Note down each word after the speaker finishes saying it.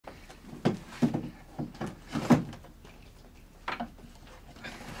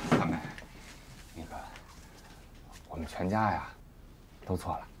全家呀，都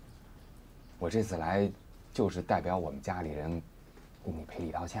错了。我这次来，就是代表我们家里人，给你赔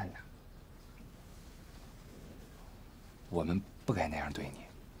礼道歉的。我们不该那样对你。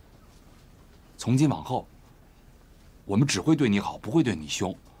从今往后，我们只会对你好，不会对你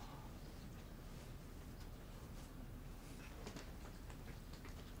凶。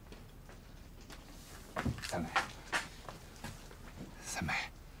三梅，三梅，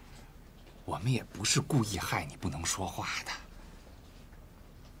我们也不是故意害你不能说话的。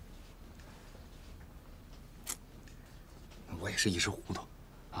我也是一时糊涂，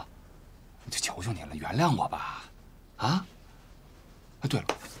啊，就求求你了，原谅我吧，啊！哎，对了，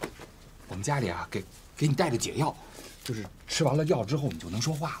我们家里啊，给你带着解药，就是吃完了药之后你就能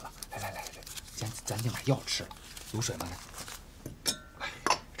说话了。来，咱先把药吃了，有水吗？来，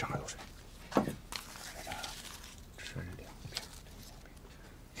正好有水。吃2片，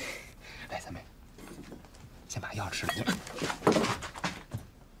来，三妹，先把药吃了。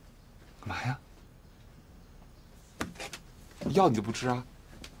干嘛呀？药你就不吃啊？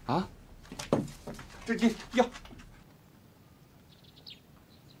啊？这药。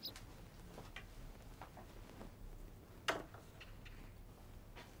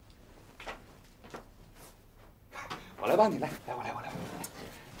我来帮你，来，我来。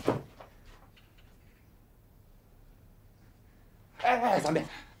哎，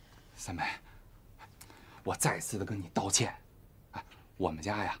三妹，我再次的跟你道歉。哎，我们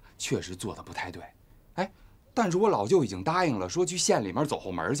家呀确实做的不太对，哎，但是我老舅已经答应了，说去县里面走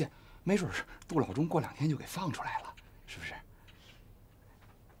后门去，没准杜老钟过2天就给放出来了，是不是？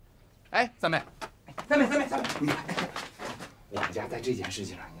哎，三妹，你看，我们家在这件事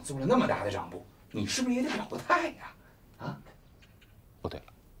情上已经做了那么大的让步，你是不是也得表个态呀？啊？哦，对了，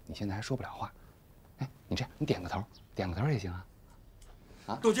你现在还说不了话，哎，你这样，你点个头也行啊。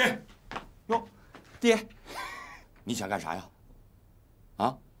啊，杜金，哟，爹，你想干啥呀？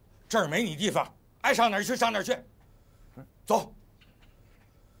啊，这儿没你地方，爱上哪儿去上哪儿去。走。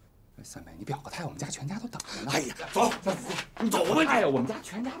三妹，你表个态，我们家全家都等着呢。哎呀，走，你走吧你。哎呀，我们家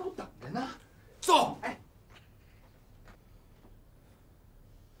全家都等着呢。走。哎。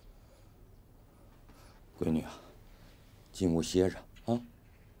闺女啊，进屋歇着啊。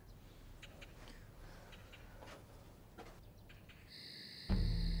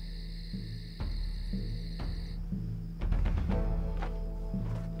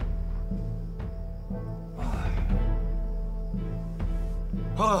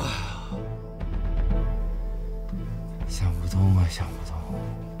想不通啊，想不通。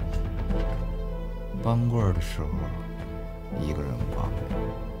帮棍的时候一个人光着，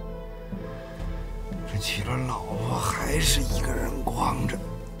这娶了老婆还是一个人光着。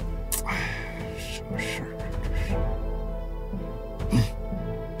哎，什么事儿啊，这是？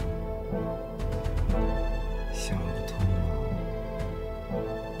想不通啊。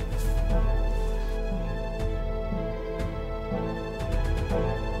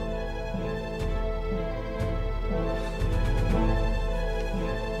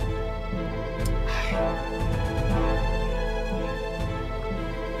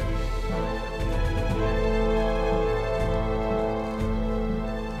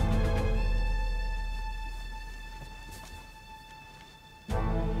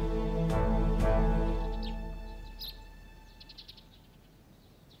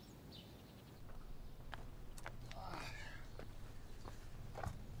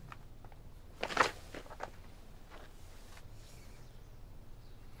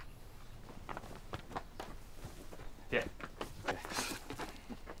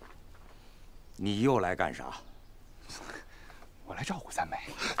你又来干啥？我来照顾三妹。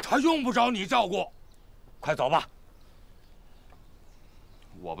她用不着你照顾，快走吧。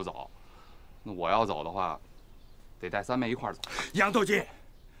我不走，那我要走的话，得带三妹一块儿走。杨斗金，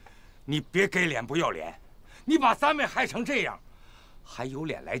你别给脸不要脸，你把三妹害成这样，还有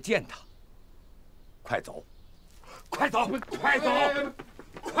脸来见她？快走，快走，快走，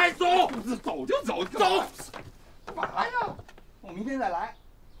快走！走就走，走！干嘛呀？我明天再来。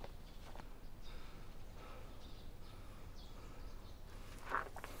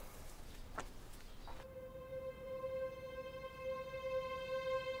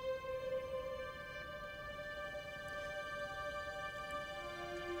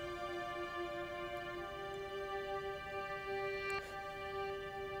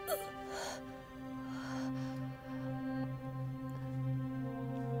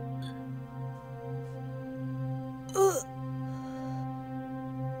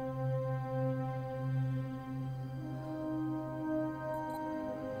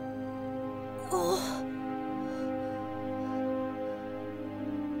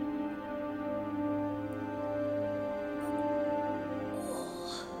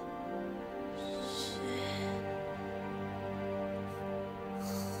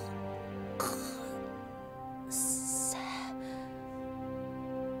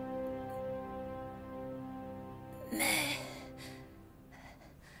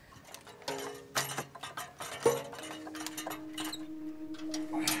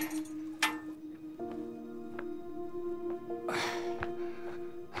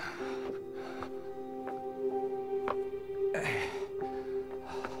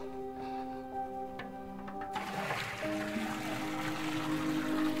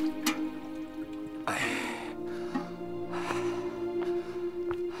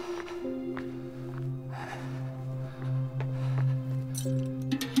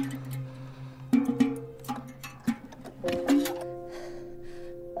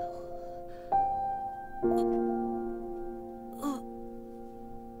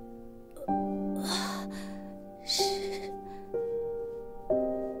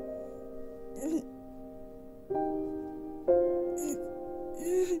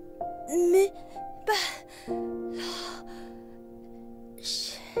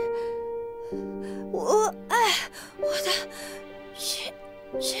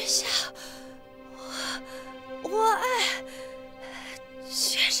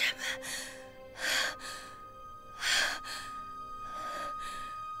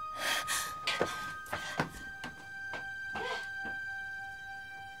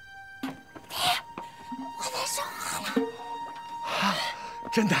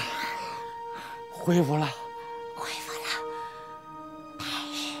真的恢复了，恢复了。白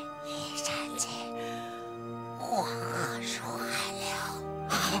日依山尽，黄河入海流。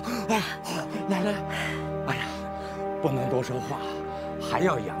哎，奶奶，哎呀，不能多说话，还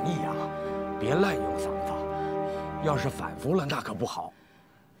要养一养，别滥用嗓子。要是反复了，那可不好。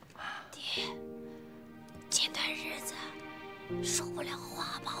爹，前段日子受不了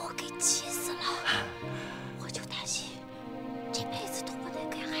话，把我给气死了，我就担心这辈子都不能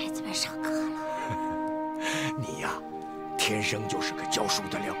给孩子们上课了。你呀，天生就是个教书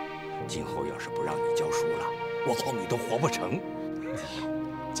的料。今后要是不让你教书了，我恐你都活不成。爹，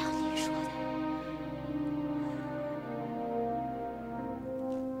照你说的。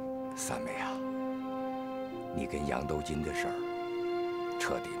三妹啊，你跟杨斗金的事儿，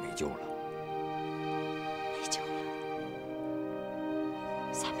彻底没救了。没救了，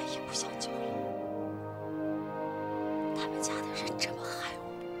三妹也不想救了。他们家的人这么害我，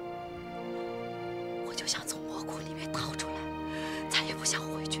我就想从魔窟里面逃出来，再也不想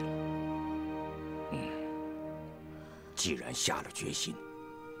回去了。既然下了决心，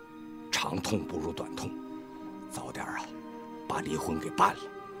长痛不如短痛，早点啊，把离婚给办了。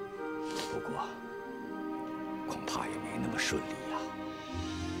不过，恐怕也没那么顺利呀。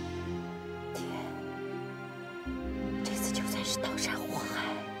爹，这次就算是刀山火海，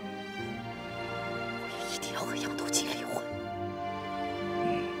我也一定要和杨斗金离婚。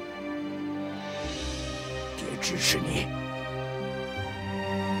爹支持你。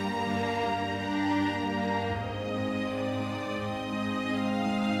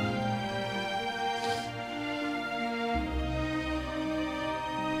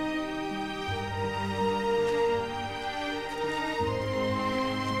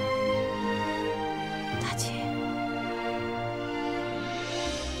大姐，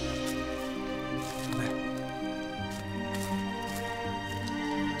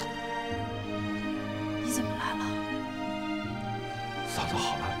你怎么来了？嗓子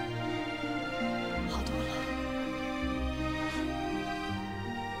好了，好多了。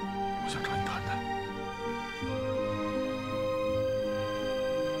我想找你谈谈。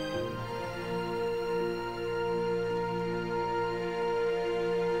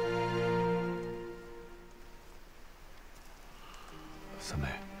三妹，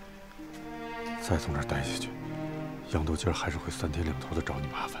再从这儿待下去，杨斗金还是会3天2头的找你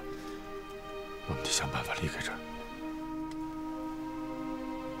麻烦。我们得想办法离开这儿。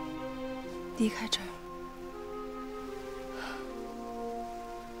离开这儿，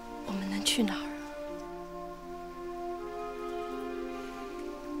我们能去哪儿啊？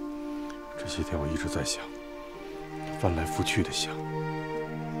这些天我一直在想，翻来覆去的想。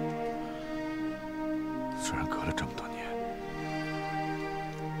虽然隔了这么多年，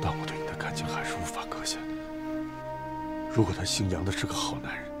但我对你的感情还是无法割下。如果他姓杨的是个好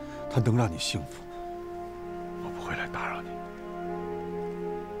男人，他能让你幸福，我不会来打扰你。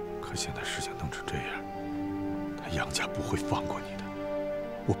可现在事情弄成这样，他杨家不会放过你的。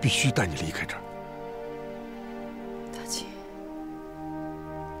我必须带你离开这儿。大姐，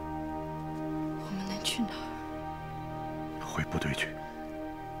我们能去哪儿？回部队去。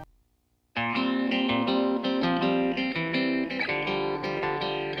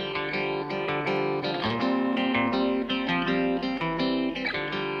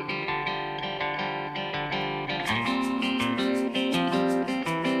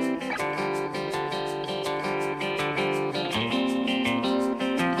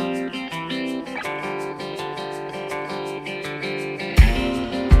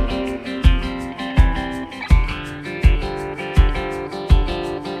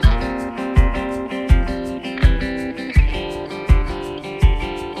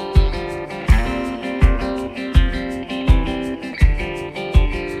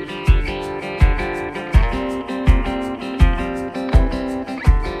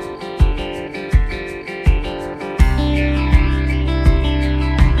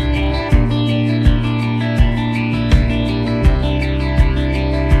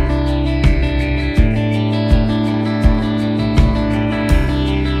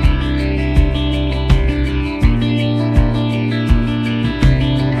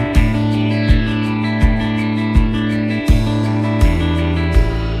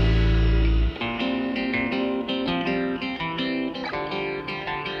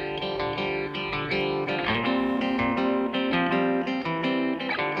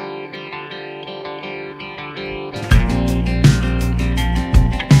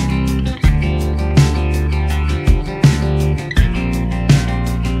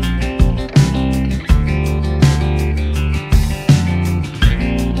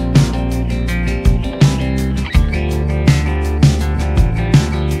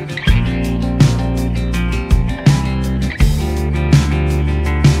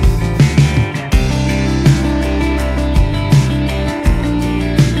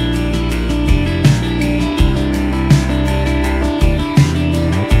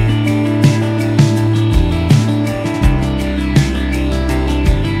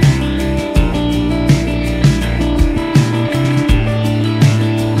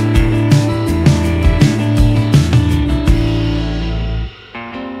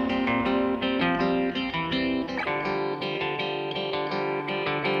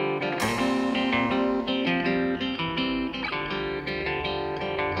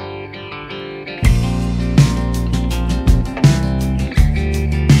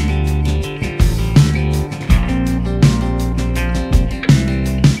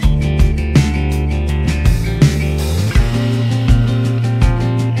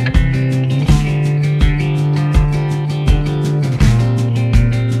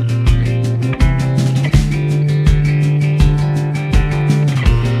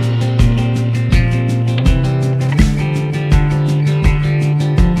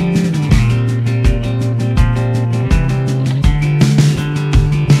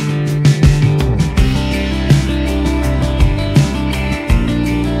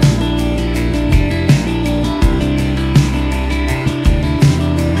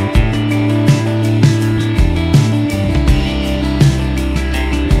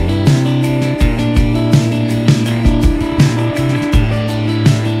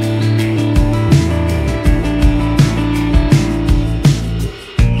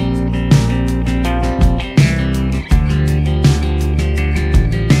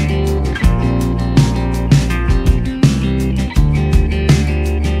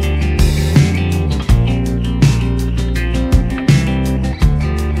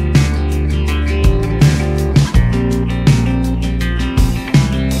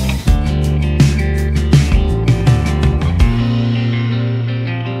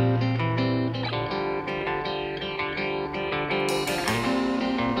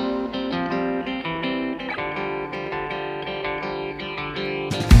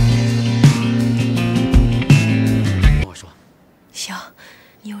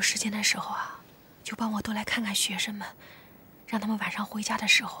就帮我多来看看学生们，让他们晚上回家的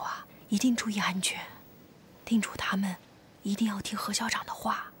时候啊，一定注意安全，叮嘱他们一定要听何校长的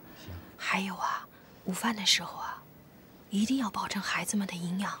话。行。还有啊，午饭的时候啊，一定要保证孩子们的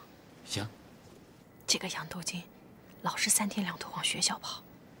营养。行。这个杨豆金，老是3天2头往学校跑，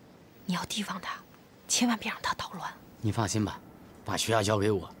你要提防他，千万别让他捣乱。你放心吧，把学校交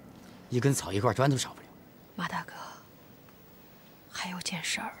给我，一根草一块砖都少不了。马大哥，还有件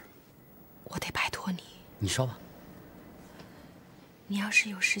事儿，我得拜托你。你说吧。你要是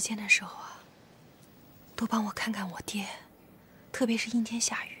有时间的时候啊，多帮我看看我爹，特别是阴天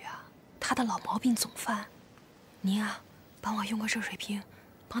下雨啊，他的老毛病总犯。您啊，帮我用个热水瓶，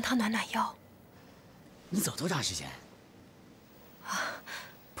帮他暖暖腰。你走多长时间？啊，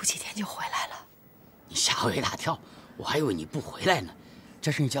不几天就回来了。你吓我一大跳，我还以为你不回来呢。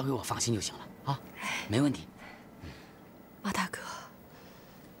这事你交给我，放心就行了啊，没问题。马大哥，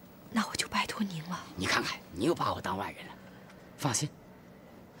那我就拜托您了。你看看，你又把我当外人了。放心，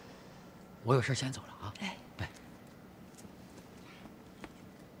我有事先走了啊。哎。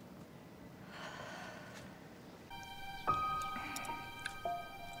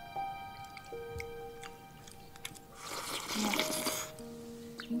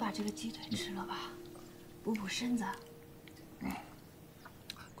爹，你把这个鸡腿吃了吧，补补身子。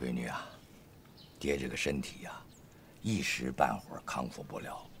闺女啊，爹这个身体呀，一时半会儿康复不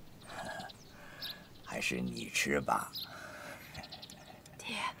了，还是你吃吧。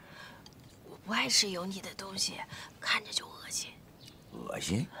爹，我不爱吃油腻的东西，看着就恶心。恶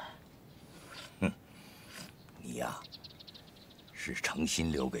心？哼，你呀，是诚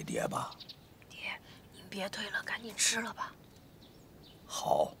心留给爹吧？爹，您别推了，赶紧吃了吧。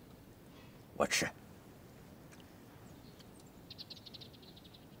好，我吃。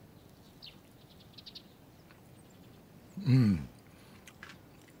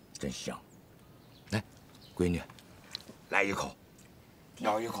真香！来，闺女，来一口，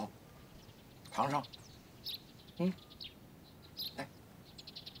咬一口，尝尝。来，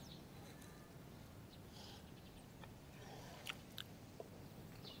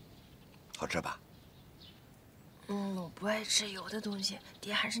好吃吧？我不爱吃油的东西，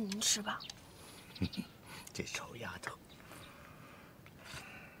爹还是您吃吧。这臭丫头。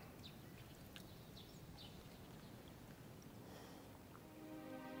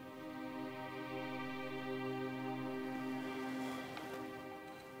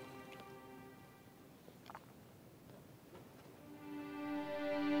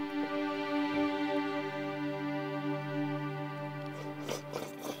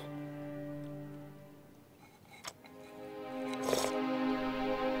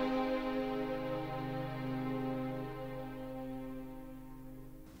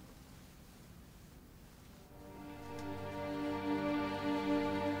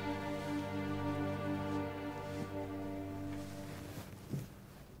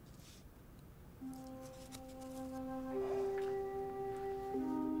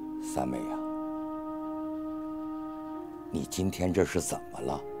三妹呀，你今天这是怎么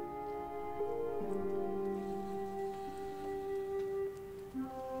了？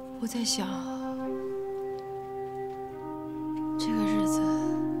我在想，这个日子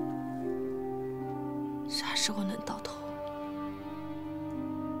啥时候能到头？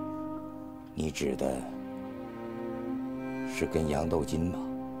你指的是跟杨豆金吧？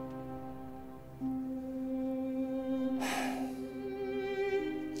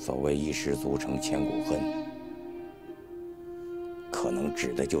所谓一失足成千古恨，可能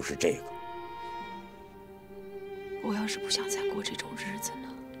指的就是这个。我要是不想再过这种日子呢？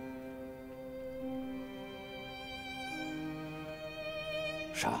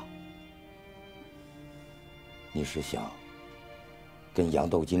啥？你是想跟杨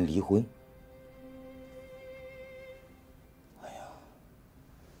豆金离婚？哎呀，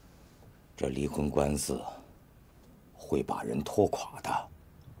这离婚官司会把人拖垮的。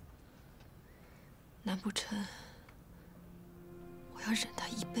难不成我要忍他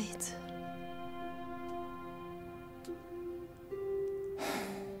一辈子？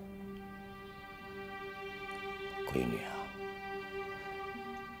闺女啊，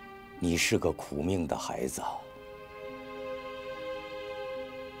你是个苦命的孩子，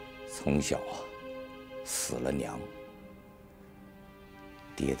从小啊死了娘，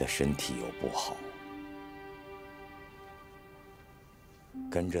爹的身体又不好，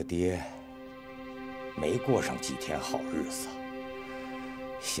跟着爹没过上几天好日子，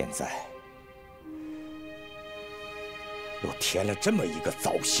现在又添了这么一个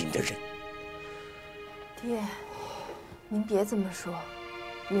糟心的人。爹，您别这么说，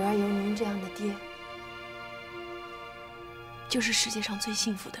女儿有您这样的爹，就是世界上最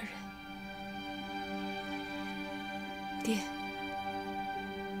幸福的人。爹，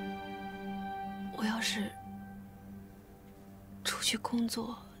我要是出去工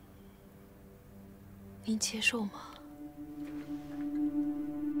作，您接受吗？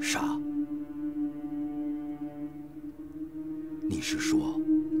啥？你是说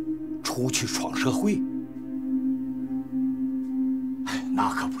出去闯社会？哎，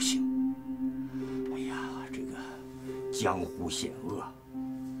那可不行。哎呀，这个江湖险恶，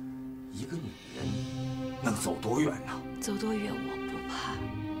一个女人能走多远呢？走多远我不怕，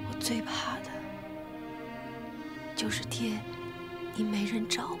我最怕的就是爹，你没人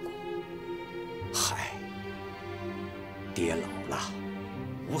照顾。嗨，爹老了，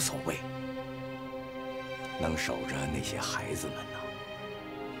无所谓，能守着那些孩子们呢，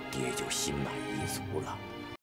爹就心满意足了。